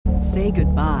Say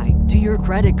goodbye to your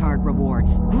credit card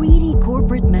rewards. Greedy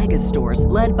corporate mega stores,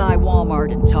 led by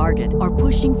Walmart and Target, are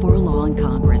pushing for a law in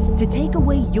Congress to take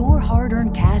away your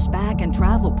hard-earned cash back and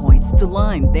travel points to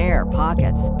line their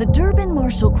pockets. The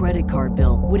Durbin-Marshall credit card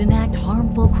bill would enact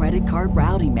harmful credit card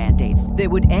routing mandates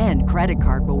that would end credit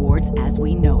card rewards as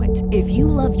we know it. If you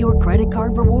love your credit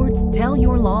card rewards, tell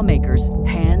your lawmakers,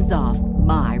 hands off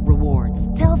my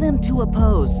rewards. Tell them to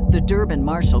oppose the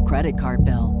Durbin-Marshall credit card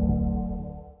bill.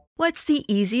 What's the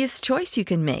easiest choice you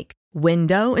can make?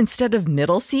 Window instead of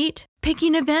middle seat?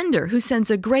 Picking a vendor who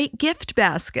sends a great gift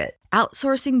basket?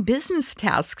 Outsourcing business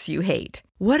tasks you hate?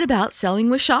 What about selling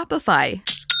with Shopify?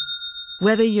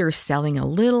 Whether you're selling a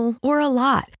little or a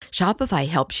lot, Shopify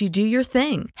helps you do your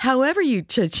thing, however you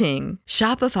cha-ching.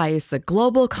 Shopify is the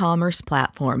global commerce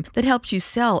platform that helps you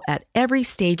sell at every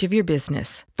stage of your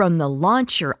business. From the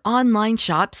launch your online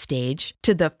shop stage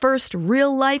to the first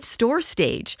real-life store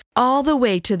stage, all the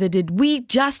way to the did we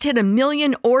just hit 1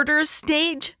 million orders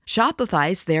stage.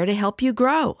 Shopify's there to help you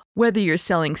grow. Whether you're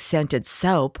selling scented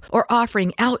soap or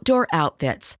offering outdoor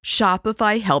outfits,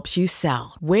 Shopify helps you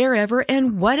sell. Wherever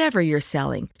and whatever you're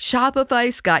selling,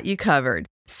 Shopify's got you covered.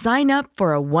 Sign up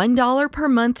for a $1 per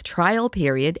month trial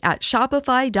period at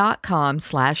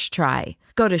shopify.com/try.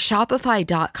 Go to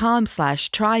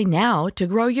shopify.com/try now to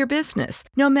grow your business,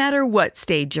 no matter what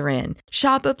stage you're in.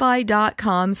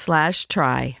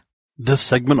 Shopify.com/try. This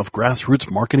segment of Grassroots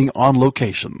Marketing on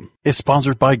Location is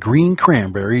sponsored by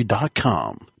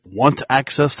GreenCranberry.com. Want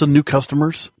access to new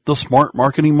customers? The smart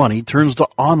marketing money turns to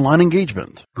online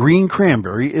engagement. Green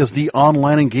Cranberry is the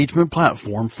online engagement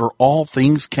platform for all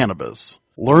things cannabis.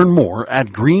 Learn more at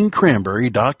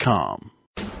GreenCranberry.com.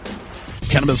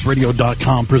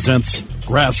 CannabisRadio.com presents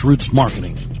Grassroots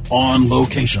Marketing on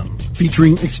Location,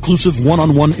 featuring exclusive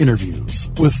one-on-one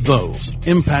interviews with those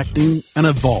impacting and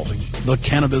evolving the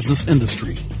cannabis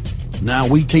industry. Now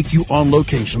we take you on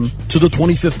location to the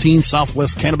 2015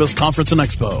 Southwest Cannabis Conference and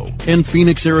Expo in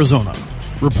Phoenix, Arizona.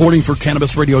 Reporting for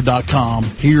CannabisRadio.com,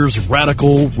 here's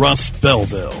Radical Russ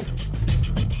Belville.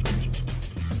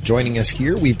 Joining us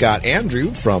here, we've got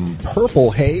Andrew from Purple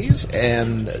Haze.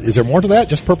 And is there more to that?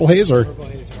 Just Purple Haze? Or Purple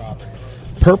Haze Properties.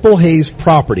 Purple Haze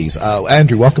Properties.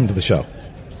 Andrew, welcome to the show.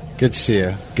 Good to see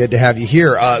you. Good to have you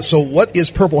here. So what is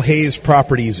Purple Haze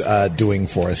Properties doing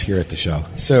for us here at the show?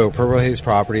 So Purple Haze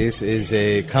Properties is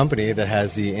a company that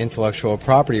has the intellectual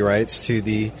property rights to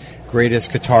the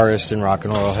greatest guitarist in rock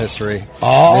and roll history,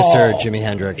 Mr. Jimi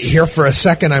Hendrix. Here for a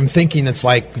second, I'm thinking it's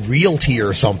like realty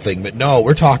or something, but no,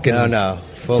 we're talking No.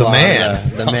 Full on,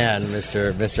 the man,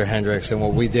 Mr. Hendrix. And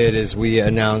what we did is we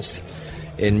announced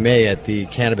in May at the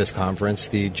Cannabis Conference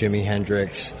the Jimi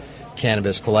Hendrix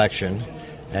Cannabis Collection.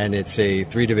 And it's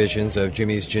 3 divisions of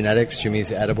Jimmy's Genetics,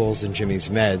 Jimmy's Edibles, and Jimmy's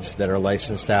Meds that are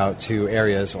licensed out to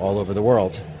areas all over the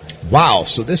world. Wow.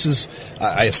 So this is,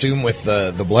 I assume, with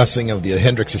the blessing of the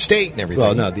Hendrix estate and everything.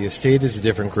 Well, no, the estate is a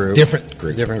different group. Different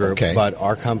group. Okay. But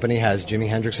our company has Jimi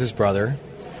Hendrix's brother,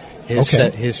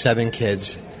 his 7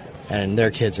 kids, and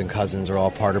their kids and cousins are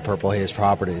all part of Purple Haze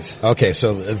Properties. Okay,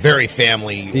 so a very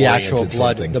family-oriented The actual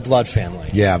blood, something. the blood family.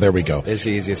 Yeah, there we go. Is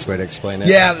the easiest way to explain it.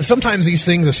 Yeah, sometimes these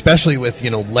things, especially with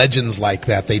legends like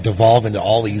that, they devolve into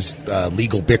all these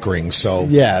legal bickerings. So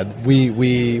yeah,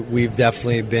 we've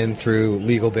definitely been through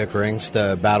legal bickerings.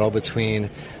 The battle between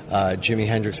Jimi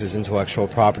Hendrix's intellectual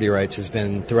property rights has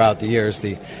been, throughout the years,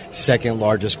 the second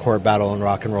largest court battle in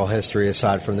rock and roll history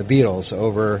aside from the Beatles.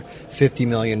 Over $50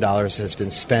 million has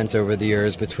been spent over the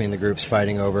years between the groups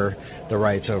fighting over the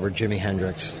rights over Jimi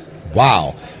Hendrix.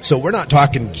 Wow. So we're not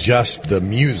talking just the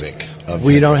music of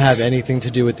We don't Hendrix. have anything to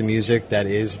do with the music. That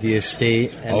is the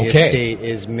estate, and the estate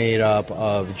is made up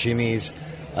of Jimmy's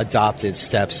adopted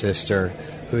stepsister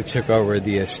who took over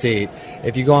the estate.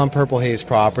 If you go on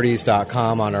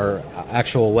purplehazeproperties.com on our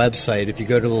actual website, if you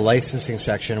go to the licensing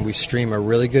section, we stream a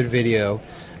really good video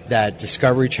that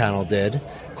Discovery Channel did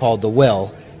called The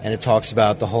Will, and it talks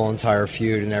about the whole entire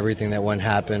feud and everything that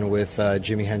happened with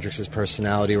Jimi Hendrix's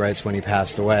personality rights when he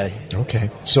passed away. Okay.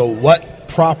 So what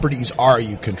properties are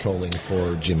you controlling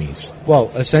for Jimmy's?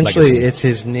 Well, essentially, legacy? It's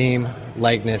his name,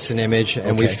 likeness, and image,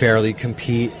 and we fairly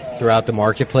compete throughout the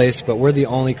marketplace, but we're the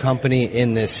only company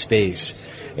in this space.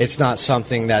 It's not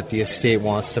something that the estate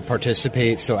wants to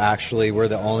participate, so actually we're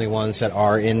the only ones that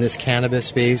are in this cannabis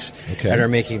space and are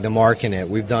making the mark in it.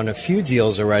 We've done a few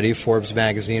deals already. Forbes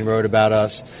magazine wrote about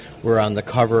us. We're on the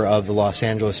cover of the Los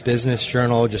Angeles Business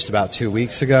Journal just about 2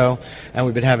 weeks ago, and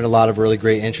we've been having a lot of really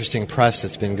great, interesting press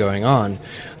that's been going on.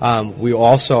 We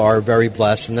also are very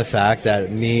blessed in the fact that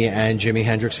me and Jimi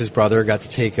Hendrix's brother got to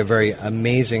take a very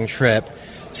amazing trip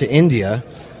to India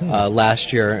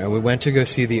last year, and we went to go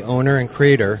see the owner and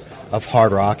creator of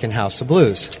hard rock and house of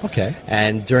blues. Okay.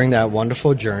 And during that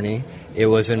wonderful journey, it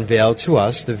was unveiled to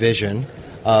us the vision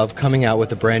of coming out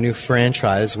with a brand new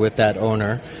franchise with that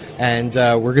owner. And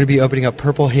we're going to be opening up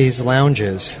Purple Haze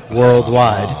lounges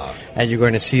worldwide. And you're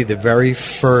going to see the very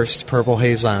first Purple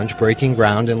Haze lounge breaking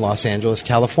ground in Los Angeles,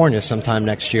 California sometime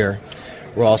next year.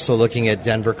 We're also looking at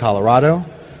Denver, Colorado,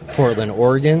 Portland,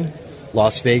 Oregon,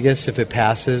 Las Vegas if it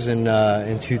passes in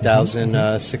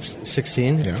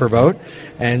 2016 for vote.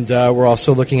 And we're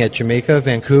also looking at Jamaica,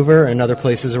 Vancouver, and other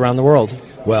places around the world.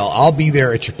 Well, I'll be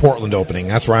there at your Portland opening.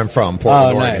 That's where I'm from,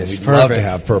 Portland, Oregon. Nice. We'd Perfect. love to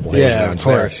have Purple Haze Yeah, lounge of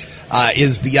course. there.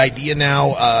 Is the idea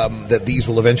now that these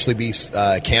will eventually be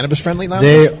cannabis-friendly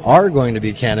lounges? They are going to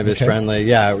be cannabis-friendly,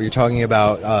 yeah. You're talking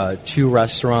about 2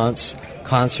 restaurants,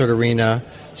 concert arena,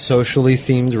 socially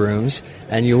themed rooms,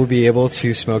 and you will be able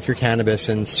to smoke your cannabis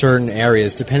in certain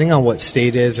areas. Depending on what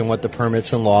state is and what the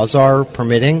permits and laws are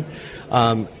permitting,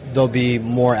 there'll be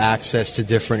more access to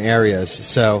different areas.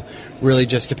 So really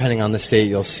just depending on the state,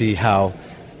 you'll see how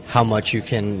much you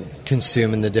can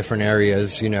consume in the different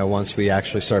areas, once we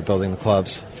actually start building the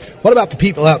clubs. What about the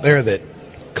people out there that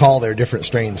call their different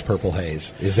strains Purple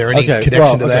Haze? Is there any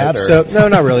connection to that? Or? So, no,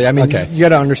 not really. I mean, you got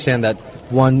to understand that,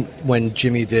 when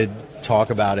Jimmy did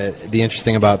talk about it, the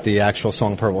interesting about the actual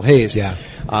song Purple Haze, I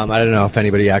don't know if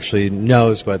anybody actually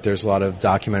knows, but there's a lot of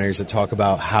documentaries that talk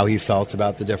about how he felt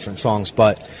about the different songs.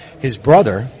 But his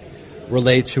brother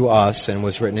relayed to us, and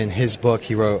was written in his book,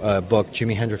 he wrote a book,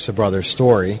 Jimi Hendrix, A Brother's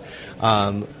Story.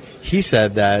 He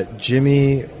said that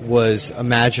Jimmy was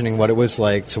imagining what it was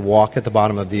like to walk at the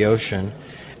bottom of the ocean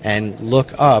and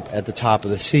look up at the top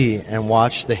of the sea and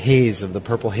watch the haze of the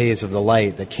purple haze of the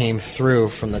light that came through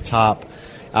from the top,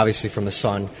 obviously from the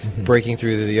sun, breaking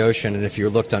through the ocean. And if you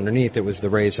looked underneath, it was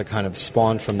the rays that kind of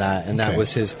spawned from that. And that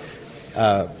was his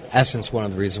essence, one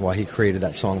of the reasons why he created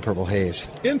that song Purple Haze.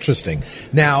 Interesting.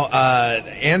 Now,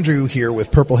 Andrew here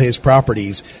with Purple Haze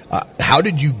Properties, how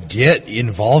did you get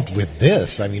involved with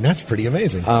this? I mean, that's pretty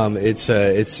amazing. It's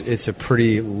a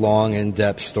pretty long,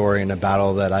 in-depth story and a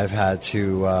battle that I've had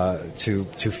to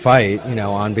fight,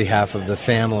 on behalf of the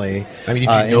family. I mean,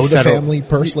 did you know the family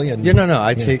personally? No.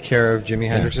 I take care of Jimi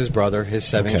Hendrix's brother, his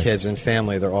 7 kids and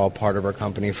family. They're all part of our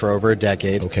company for over a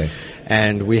decade. Okay.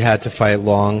 And we had to fight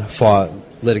fought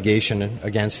litigation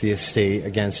against the estate,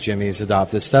 against Jimmy's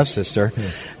adopted stepsister.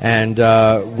 And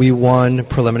we won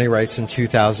preliminary rights in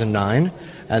 2009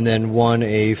 and then won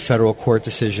a federal court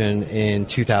decision in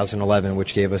 2011,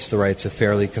 which gave us the right to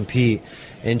fairly compete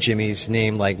in Jimmy's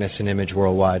name, likeness, and image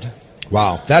worldwide.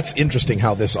 Wow, that's interesting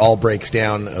how this all breaks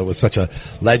down with such a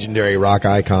legendary rock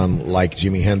icon like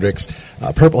Jimi Hendrix.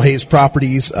 Purple Haze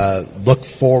Properties, look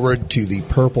forward to the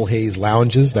Purple Haze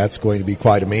Lounges. That's going to be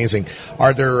quite amazing.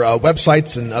 Are there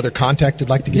websites and other contact you'd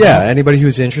like to get? Yeah, anybody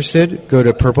who's interested, go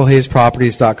to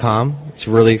purplehazeproperties.com. It's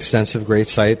a really extensive, great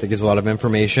site that gives a lot of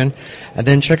information. And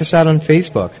then check us out on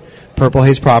Facebook. Purple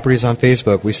Haze Properties on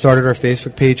Facebook. We started our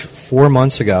Facebook page 4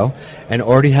 months ago and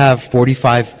already have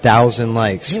 45,000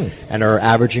 likes and are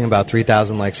averaging about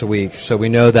 3,000 likes a week. So we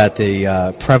know that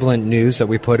the prevalent news that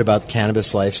we put about the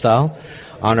cannabis lifestyle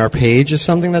on our page is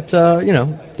something that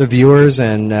the viewers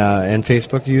and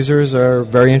Facebook users are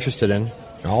very interested in.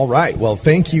 All right. Well,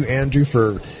 thank you, Andrew,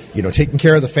 for taking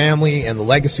care of the family and the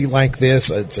legacy like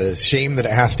this. It's a shame that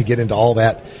it has to get into all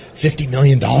that $50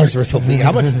 million worth of legal.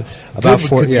 How much? About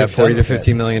 40 to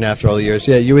 $50 million after all the years.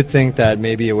 Yeah, you would think that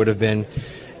maybe it would have been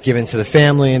given to the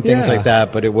family and things like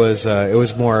that, but it was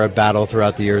more a battle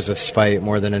throughout the years of spite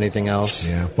more than anything else.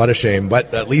 Yeah, what a shame.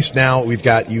 But at least now we've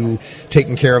got you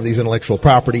taking care of these intellectual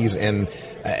properties and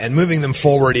moving them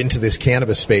forward into this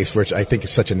cannabis space, which I think is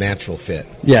such a natural fit.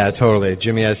 Yeah, totally.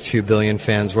 Jimmy has 2 billion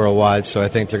fans worldwide, so I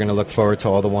think they're going to look forward to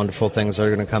all the wonderful things that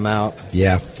are going to come out.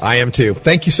 Yeah, I am too.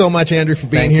 Thank you so much, Andrew, for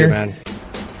being here. Thank you, man.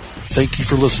 Thank you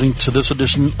for listening to this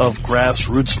edition of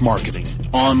Grassroots Marketing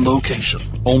on location,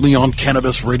 only on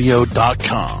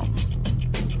CannabisRadio.com.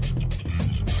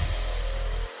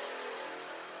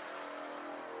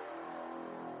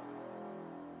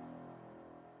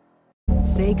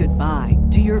 Say goodbye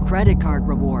to your credit card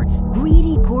rewards.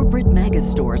 Greedy corporate mega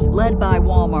stores, led by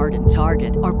Walmart and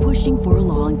Target, are pushing for a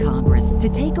law in Congress to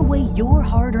take away your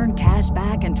hard-earned cash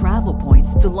back and travel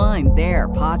points to line their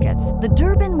pockets. The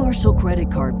Durbin-Marshall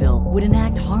credit card bill would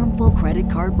enact harmful credit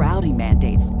card routing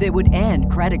mandates that would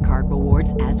end credit card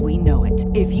rewards as we know it.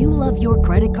 If you love your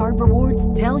credit card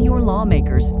rewards, tell your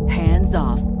lawmakers, hands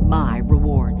off my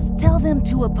rewards. Tell them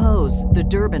to oppose the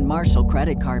Durbin-Marshall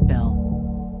credit card bill.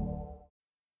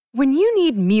 When you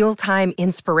need mealtime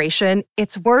inspiration,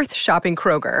 it's worth shopping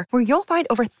Kroger, where you'll find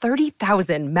over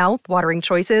 30,000 mouth-watering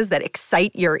choices that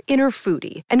excite your inner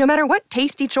foodie. And no matter what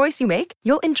tasty choice you make,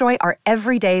 you'll enjoy our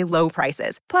everyday low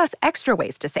prices, plus extra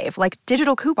ways to save, like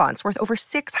digital coupons worth over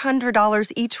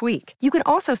 $600 each week. You can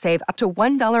also save up to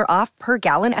 $1 off per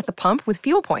gallon at the pump with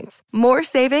fuel points. More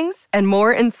savings and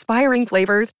more inspiring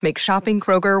flavors make shopping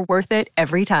Kroger worth it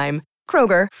every time.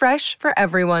 Kroger, fresh for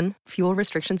everyone. Fuel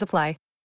restrictions apply.